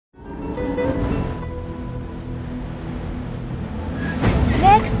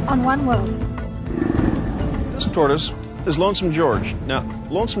on One World. This tortoise is Lonesome George. Now,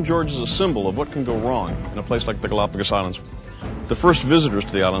 Lonesome George is a symbol of what can go wrong in a place like the Galapagos Islands. The first visitors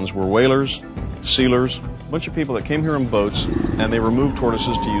to the islands were whalers, sealers, a bunch of people that came here in boats, and they removed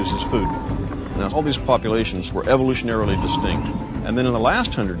tortoises to use as food. Now, all these populations were evolutionarily distinct. And then in the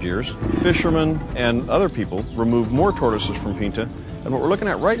last 100 years, fishermen and other people removed more tortoises from Pinta. And what we're looking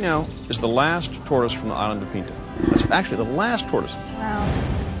at right now is the last tortoise from the island of Pinta. That's actually the last tortoise. Wow.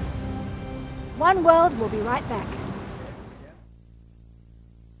 One World will be right back.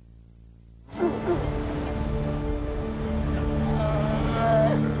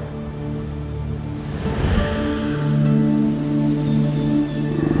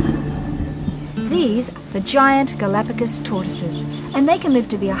 These are the giant Galapagos tortoises, and they can live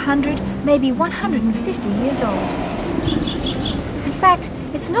to be 100, maybe 150 years old. In fact,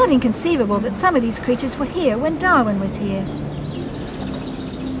 it's not inconceivable that some of these creatures were here when Darwin was here.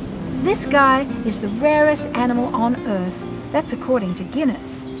 This guy is the rarest animal on Earth. That's according to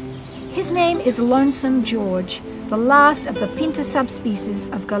Guinness. His name is Lonesome George, the last of the Pinta subspecies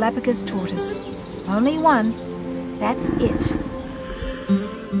of Galapagos tortoise. Only one. That's it.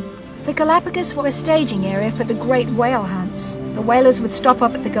 The Galapagos were a staging area for the great whale hunts. The whalers would stop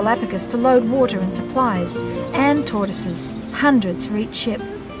off at the Galapagos to load water and supplies, and tortoises, hundreds for each ship.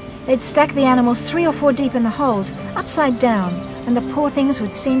 They'd stack the animals 3 or 4 deep in the hold, upside down, and the poor things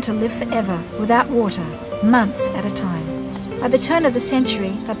would seem to live forever, without water, months at a time. By the turn of the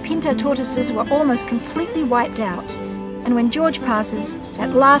century, the Pinta tortoises were almost completely wiped out, and when George passes,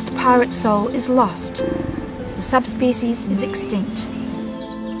 that last pirate soul is lost. The subspecies is extinct.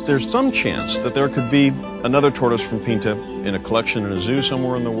 There's some chance that there could be another tortoise from Pinta in a collection in a zoo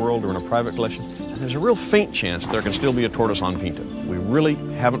somewhere in the world or in a private collection. And there's a real faint chance that there can still be a tortoise on Pinta. We really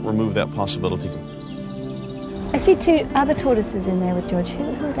haven't removed that possibility. I see 2 other tortoises in there with George.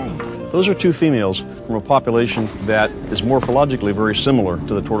 Who are they? Those are 2 females from a population that is morphologically very similar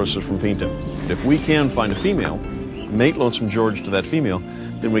to the tortoises from Pinta. If we can find a female, mate Lonesome George to that female,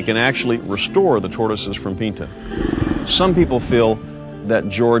 then we can actually restore the tortoises from Pinta. Some people feel that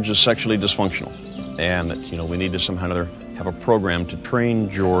George is sexually dysfunctional, and that, we need to somehow or other have a program to train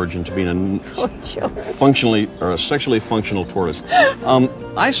George into being a sexually functional tortoise.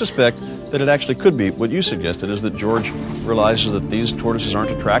 I suspect that it actually could be what you suggested, is that George realizes that these tortoises aren't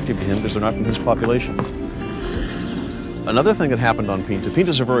attractive to him because they're not from his population. Another thing that happened on Pinta,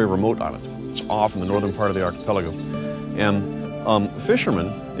 Pinta's a very remote island. It's off in the northern part of the archipelago, and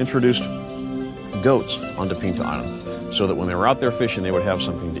fishermen introduced goats onto Pinta Island, so that when they were out there fishing, they would have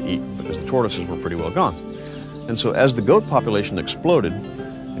something to eat, because the tortoises were pretty well gone. And so as the goat population exploded,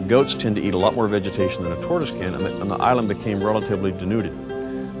 and goats tend to eat a lot more vegetation than a tortoise can, and the island became relatively denuded.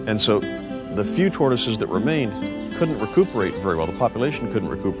 And so the few tortoises that remained couldn't recuperate very well. The population couldn't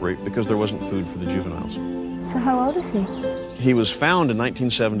recuperate because there wasn't food for the juveniles. So how old is he? He was found in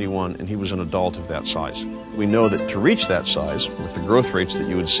 1971, and he was an adult of that size. We know that to reach that size, with the growth rates that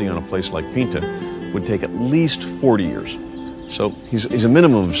you would see on a place like Pinta, would take at least 40 years. So he's a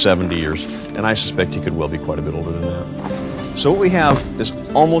minimum of 70 years, and I suspect he could well be quite a bit older than that. So what we have is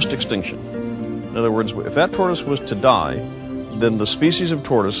almost extinction. In other words, if that tortoise was to die, then the species of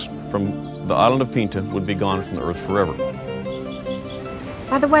tortoise from the island of Pinta would be gone from the earth forever.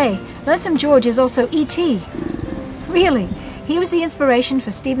 By the way, Lonesome George is also E.T. Really, he was the inspiration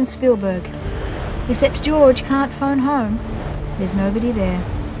for Steven Spielberg. Except George can't phone home. There's nobody there.